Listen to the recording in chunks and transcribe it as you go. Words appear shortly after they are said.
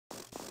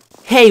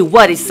Hey,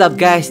 what is up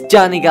guys,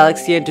 Johnny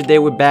Galaxy, and today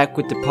we're back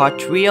with the part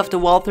 3 of the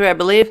walkthrough, I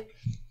believe.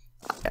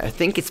 I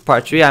think it's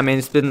part 3, I mean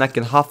it's been like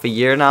in half a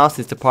year now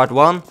since the part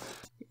 1.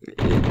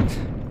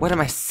 What am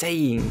I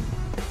saying?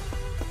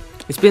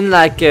 It's been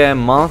like a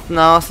month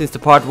now since the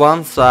part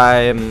 1, so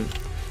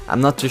I'm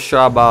not too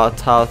sure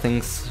about how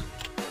things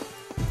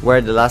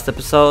were the last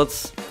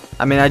episodes.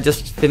 I mean I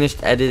just finished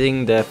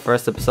editing the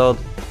first episode.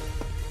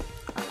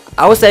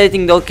 I was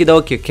editing Doki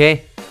Doki,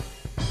 okay?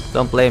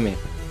 Don't blame me.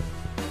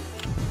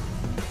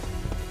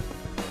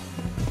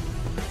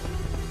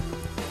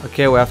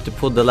 Okay, we have to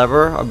pull the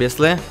lever,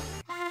 obviously.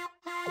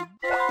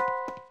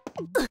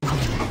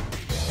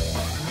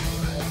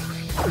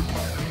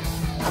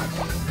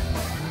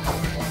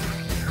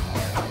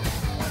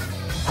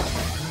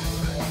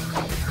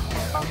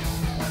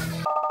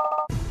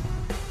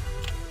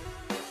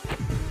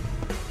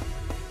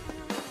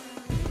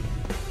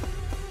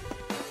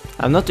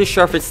 I'm not too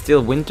sure if it's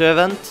still winter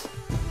event,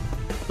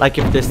 like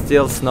if there's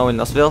still snow in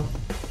Nostale,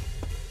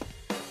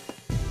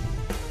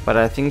 but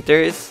I think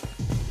there is.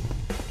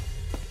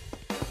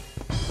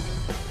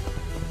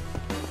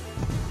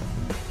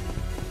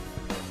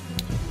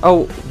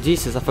 Oh,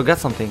 Jesus, I forgot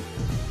something.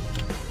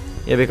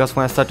 Yeah, because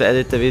when I start to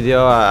edit the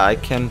video, I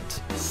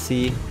can't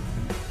see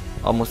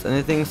almost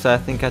anything, so I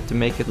think I had to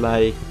make it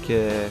like...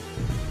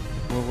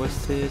 what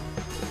was it?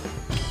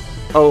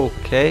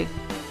 Okay.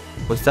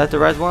 Was that the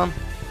right one?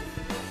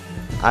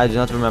 I do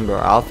not remember.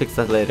 I'll fix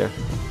that later.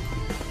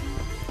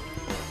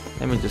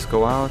 Let me just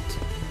go out.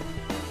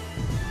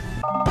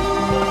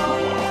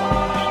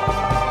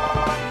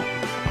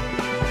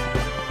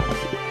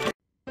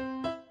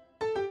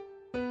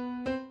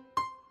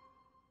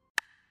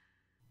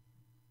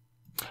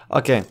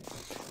 Okay,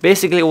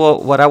 basically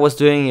what I was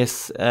doing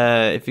is,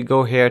 if you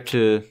go here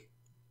to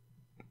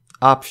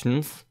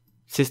options,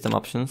 system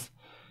options,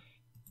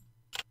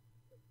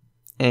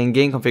 and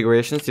game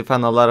configurations, you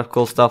find a lot of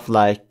cool stuff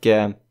like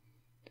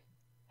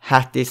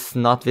hat is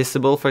not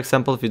visible, for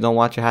example, if you don't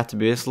want your hat to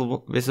be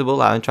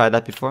visible. I haven't tried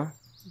that before.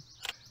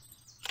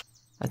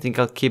 I think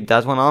I'll keep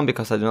that one on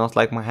because I do not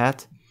like my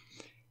hat.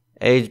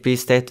 HB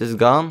status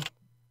gone.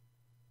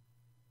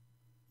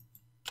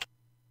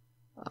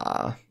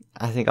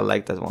 I think I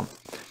like that one.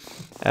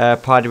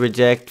 Party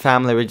reject,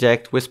 family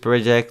reject, whisper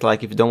reject,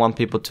 like if you don't want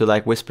people to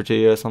like whisper to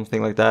you or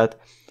something like that.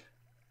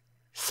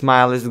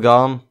 Smile is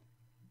gone.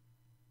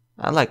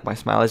 I like my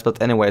smileys,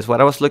 but anyways,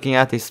 what I was looking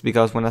at is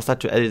because when I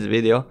start to edit the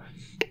video,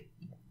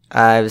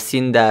 I've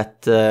seen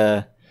that,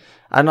 I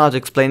don't know how to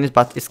explain it,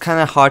 but it's kind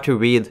of hard to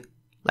read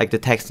like the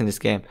text in this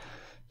game.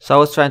 So I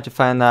was trying to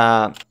find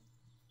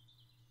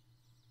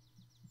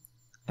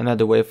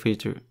another way for you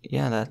to,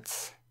 yeah,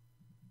 that's...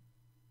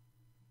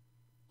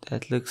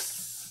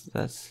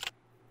 that's...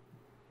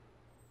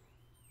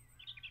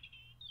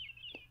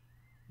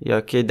 Yeah,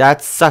 okay,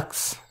 that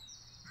sucks.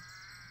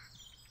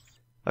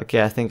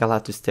 Okay, I think I'll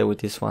have to stay with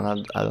this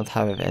one. I don't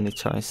have any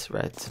choice,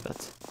 right?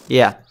 But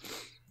yeah.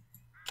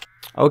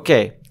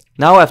 Okay,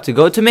 now I have to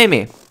go to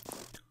Mimi.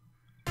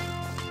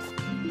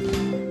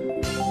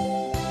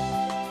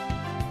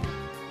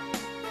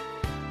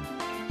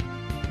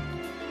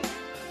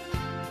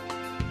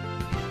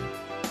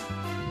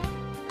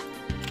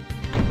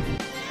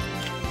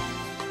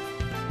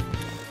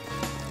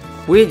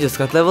 We just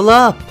got level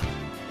up!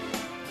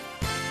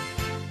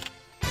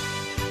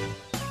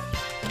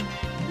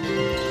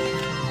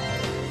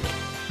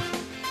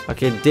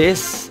 Okay,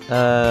 this,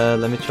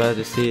 let me try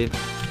to see.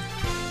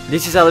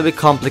 This is a little bit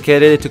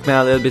complicated. It took me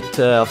a little bit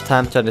of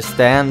time to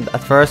understand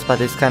at first,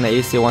 but it's kind of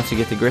easy once you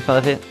get the grip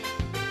of it.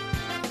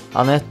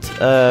 On it,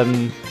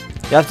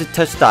 you have to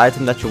touch the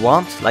item that you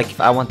want. Like if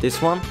I want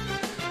this one,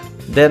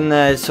 then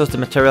it shows the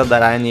material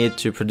that I need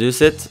to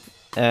produce it,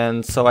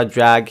 and so I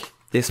drag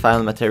this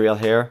final material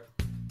here.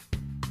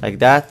 Like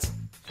that,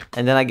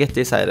 and then I get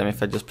this item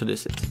if I just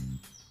produce it.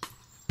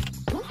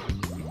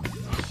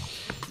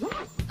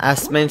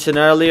 As mentioned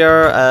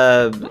earlier,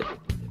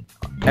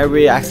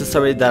 every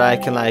accessory that I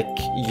can like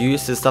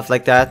use and stuff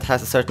like that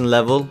has a certain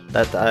level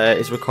that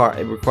is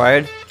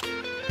required.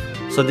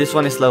 So this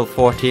one is level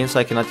 14, so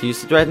I cannot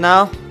use it right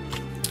now.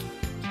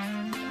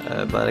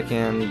 But I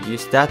can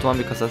use that one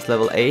because that's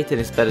level 8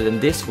 and it's better than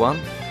this one.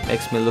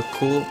 Makes me look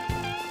cool.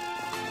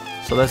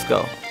 So let's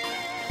go.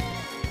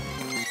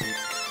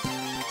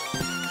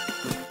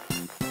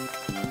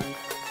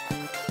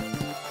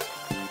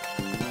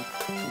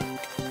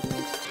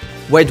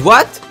 Wait,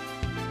 what?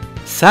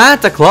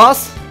 Santa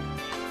Claus?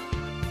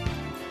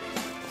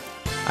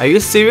 Are you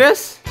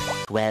serious?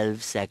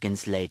 12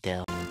 seconds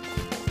later.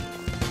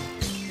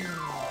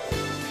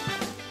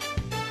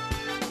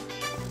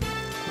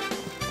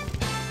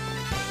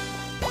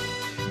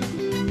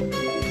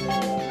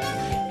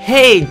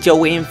 Hey,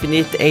 Joey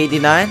Infinite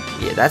 89.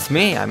 Yeah, that's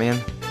me. I mean,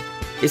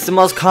 it's the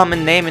most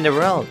common name in the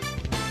world.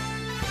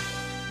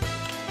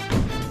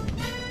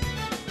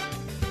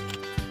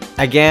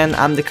 Again,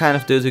 I'm the kind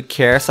of dude who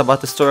cares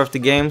about the story of the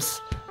games,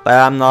 but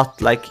I'm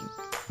not like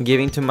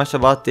giving too much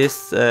about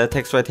this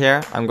text right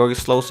here. I'm going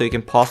slow so you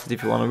can pause it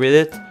if you want to read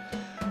it.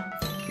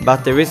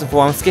 But the reason for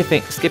why I'm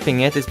skipping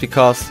it is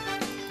because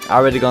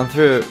already gone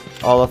through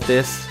all of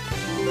this,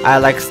 I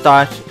like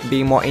start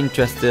being more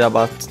interested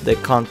about the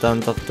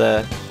content of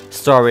the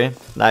story,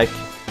 like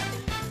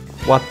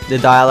what the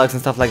dialogues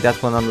and stuff like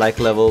that when I'm like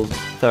level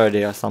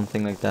 30 or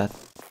something like that.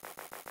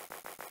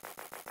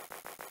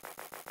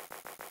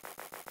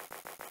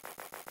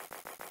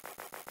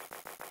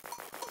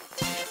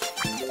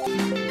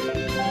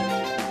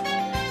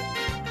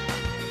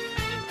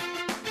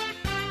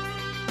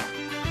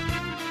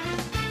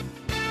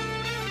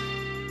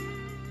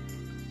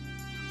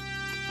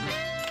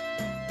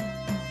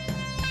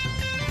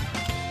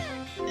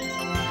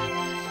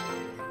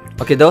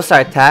 Okay, those are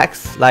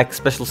attacks, like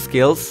special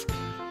skills.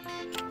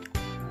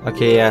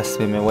 Okay, yes,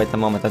 wait a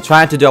moment. I'm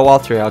trying to do a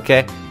walkthrough,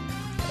 okay?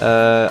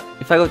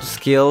 If I go to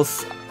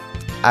skills,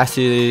 as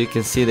you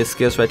can see the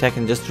skills right here, I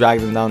can just drag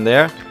them down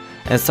there.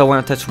 And so when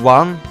I touch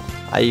 1,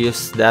 I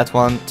use that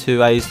one,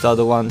 2, I use the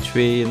other one,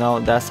 3, you know,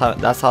 that's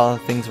how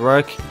things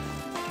work.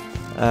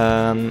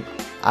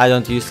 I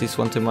don't use this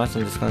one too much,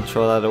 I'm just gonna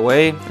throw that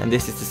away. And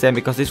this is the same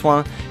because this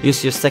one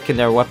uses your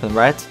secondary weapon,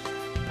 right?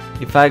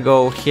 If I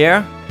go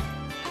here,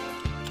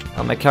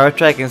 on my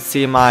character I can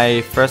see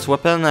my first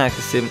weapon, I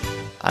can see,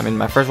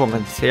 my first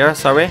weapon is here,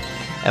 sorry,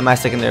 and my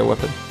secondary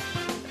weapon.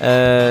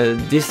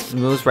 These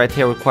moves right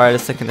here require a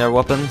secondary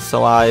weapon,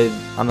 so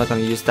I'm not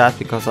gonna use that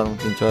because I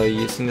don't enjoy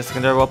using the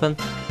secondary weapon.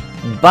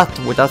 But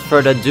without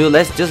further ado,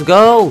 let's just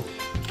go!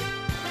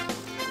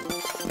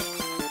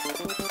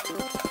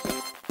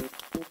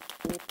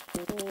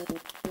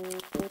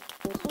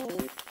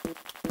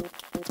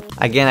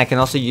 Again, I can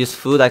also use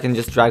food. I can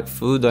just drag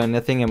food or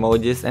anything,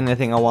 emojis,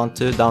 anything I want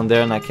to down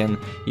there, and I can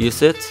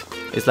use it.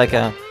 It's like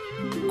a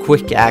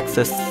quick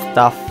access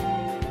stuff.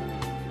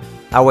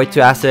 A way to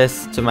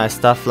access to my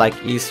stuff like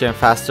easier and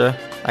faster,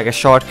 like a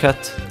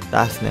shortcut.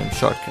 That's the name,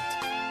 shortcut.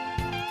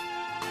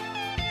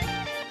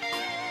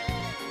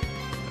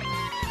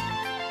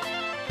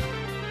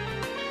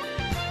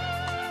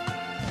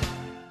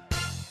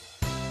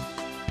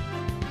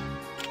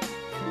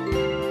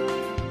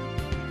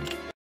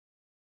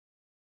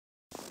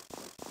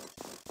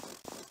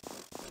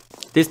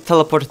 This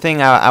teleport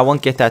thing, I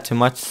won't get that too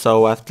much,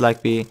 so I have to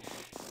like be...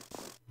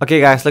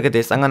 Okay guys, look at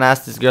this. I'm gonna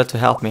ask this girl to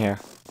help me here.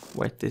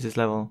 Wait, this is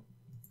level...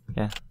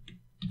 Yeah.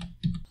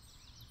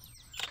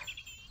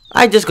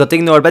 I just got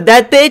ignored by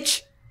that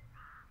bitch!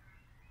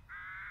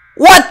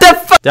 What the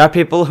fuck? There are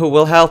people who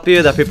will help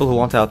you, there are people who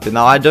won't help you.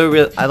 Now I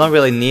don't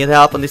really need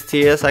help on this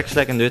TS,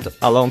 actually I can do it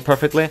alone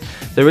perfectly.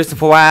 The reason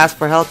for why I asked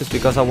for help is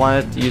because I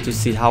wanted you to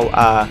see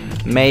how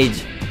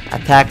mage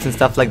attacks and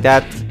stuff like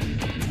that.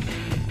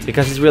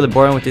 Because it's really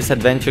boring with this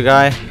adventure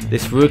guy,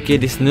 this rookie,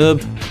 this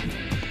noob.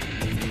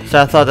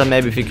 So I thought that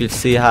maybe if you could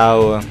see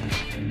how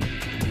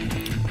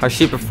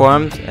she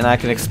performed, and I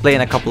can explain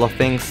a couple of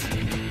things.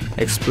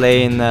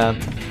 Explain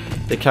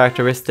the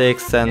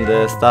characteristics and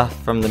the stuff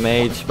from the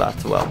mage,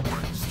 but well,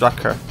 struck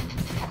her.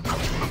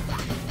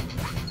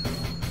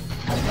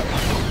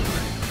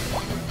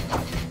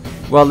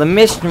 Well, the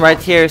mission right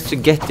here is to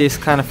get this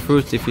kind of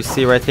fruit, if you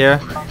see right here.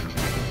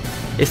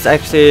 It's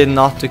actually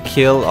not to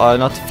kill or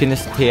not to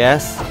finish the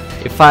TS.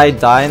 If I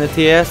die in the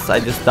TS, I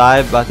just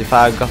die, but if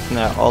I've gotten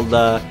all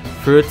the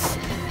fruits,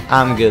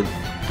 I'm good.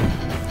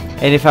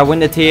 And if I win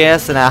the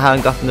TS and I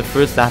haven't gotten the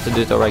fruits, then I have to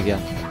do it over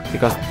again.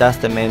 Because that's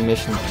the main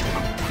mission.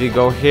 If you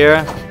go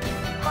here,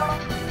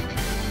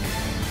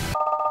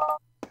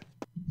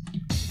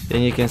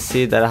 then you can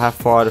see that I have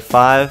 4 out of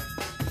 5.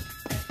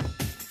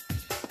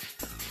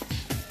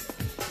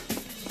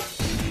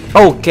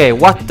 Okay,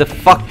 what the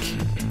fuck?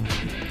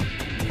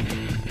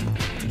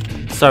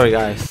 Sorry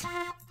guys,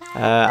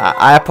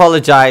 I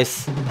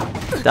apologize,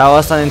 that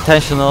was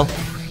unintentional,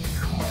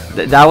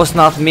 that was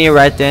not me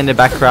right there in the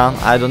background.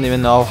 I don't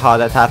even know how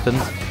that happened.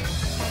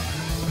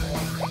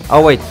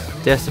 Oh wait,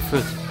 there's the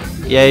fruit.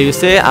 Yeah, you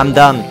see, I'm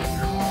done.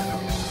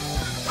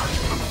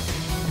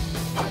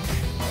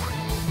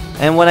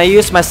 And when I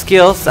use my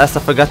skills, as I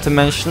forgot to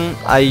mention,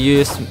 I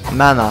use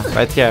mana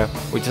right here,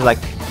 which is like,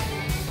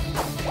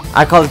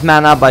 I call it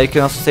mana, but you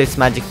can also say it's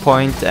magic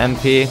point,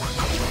 MP.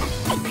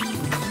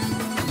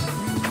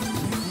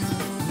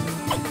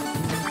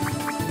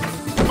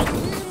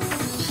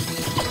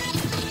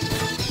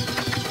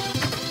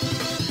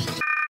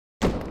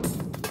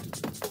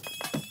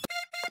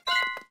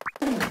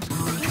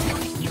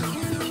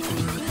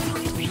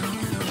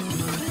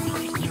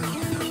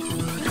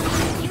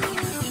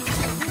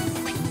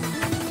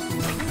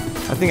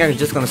 I think I'm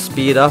just gonna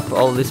speed up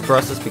all this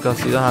process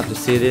because you don't have to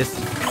see this.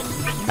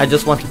 I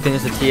just want to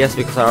finish the TS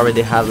because I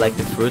already have like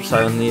the fruit, so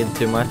I don't need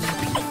too much.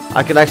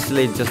 I could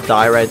actually just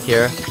die right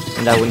here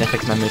and that wouldn't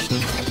affect my mission.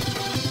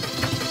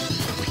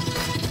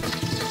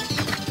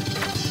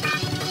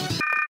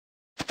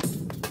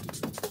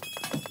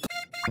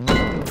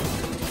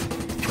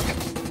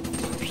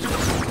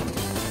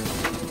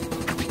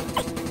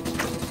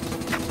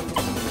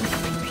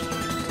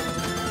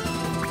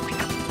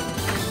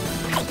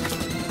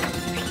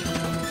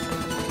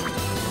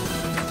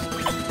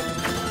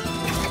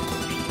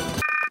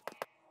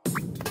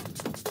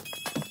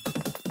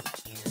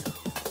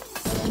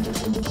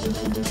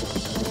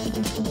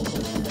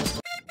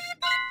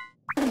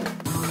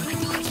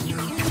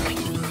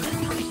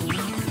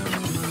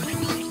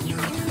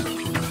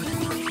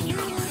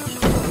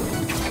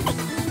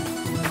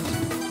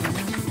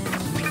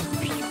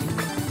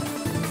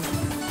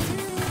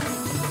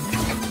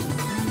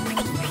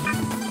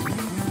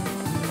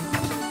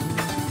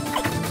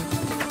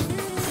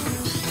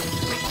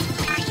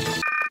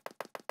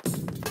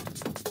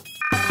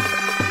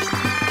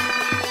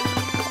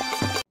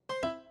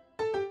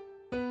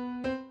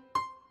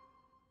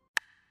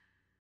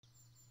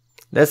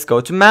 Let's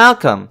go to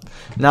Malcolm.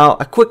 Now,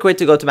 a quick way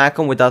to go to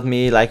Malcolm without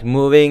me like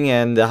moving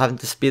and having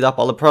to speed up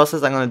all the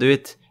process, I'm gonna do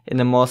it in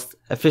the most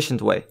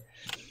efficient way.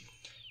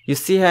 You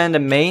see here in the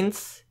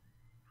mains,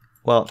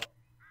 well,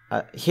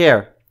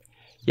 here,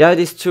 you have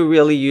these two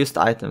really used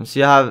items.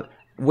 You have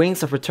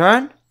Wings of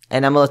Return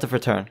and Amulet of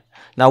Return.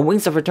 Now,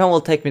 Wings of Return will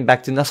take me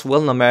back to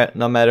Nostale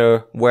no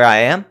matter where I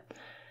am,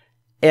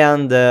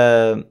 and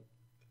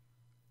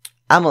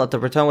Amulet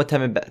of Return will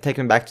take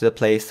me back to the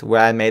place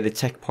where I made the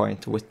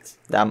checkpoint with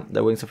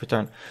the Wings of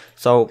Return.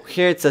 So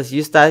here it says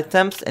used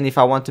items, and if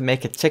I want to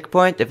make a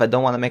checkpoint, if I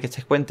don't want to make a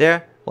checkpoint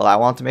there, well, I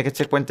want to make a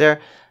checkpoint there,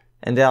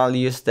 and then I'll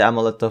use the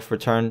Amulet of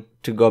Return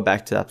to go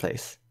back to that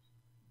place.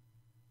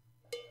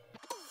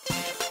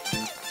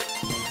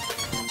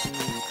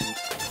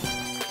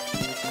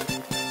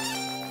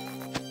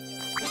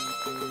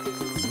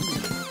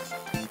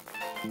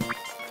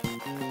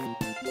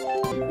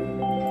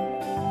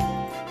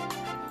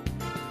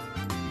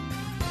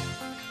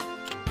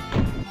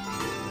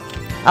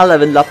 I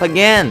leveled up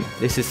again!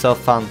 This is so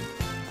fun.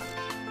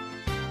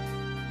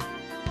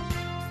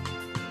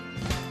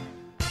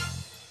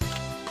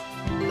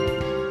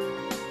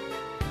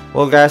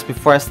 Well guys,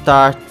 before I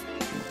start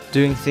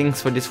doing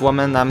things for this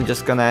woman, I'm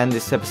just gonna end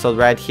this episode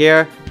right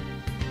here.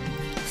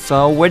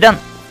 So we're done.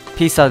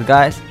 Peace out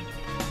guys.